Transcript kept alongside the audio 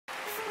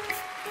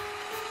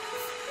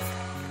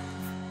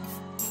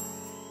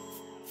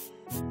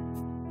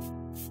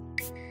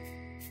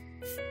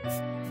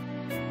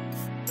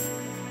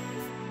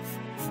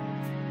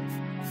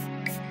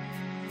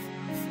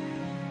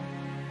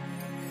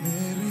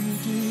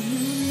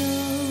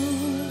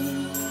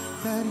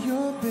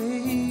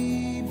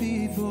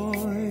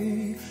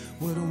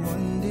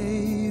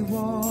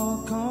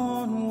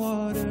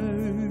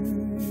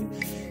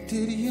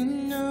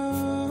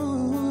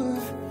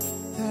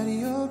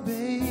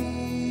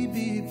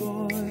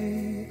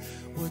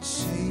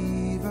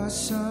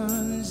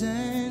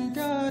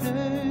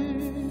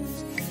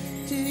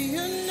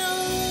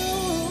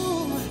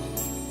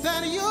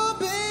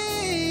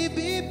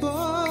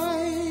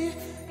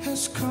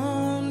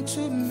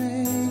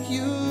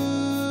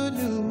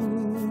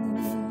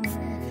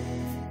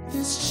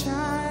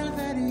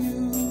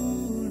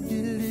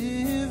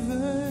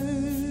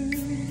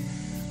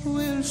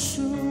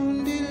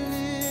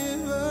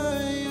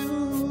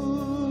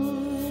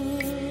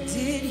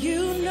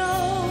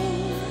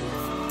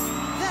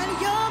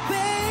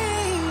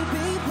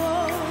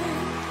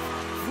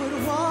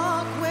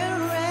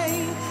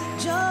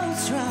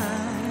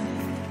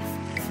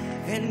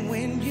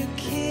when you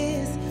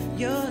kiss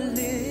your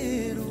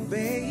little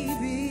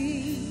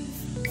baby,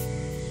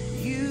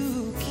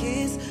 you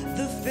kiss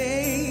the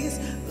face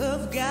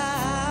of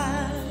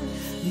God.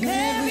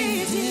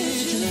 Mary,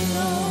 did you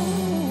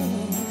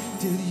know?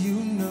 Did you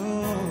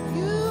know?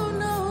 You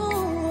know.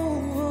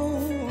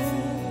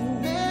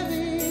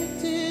 Mary,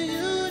 did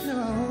you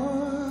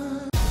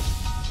know?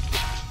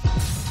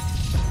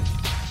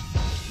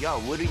 Yo,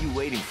 what are you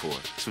waiting for?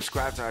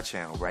 Subscribe to our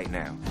channel right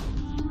now.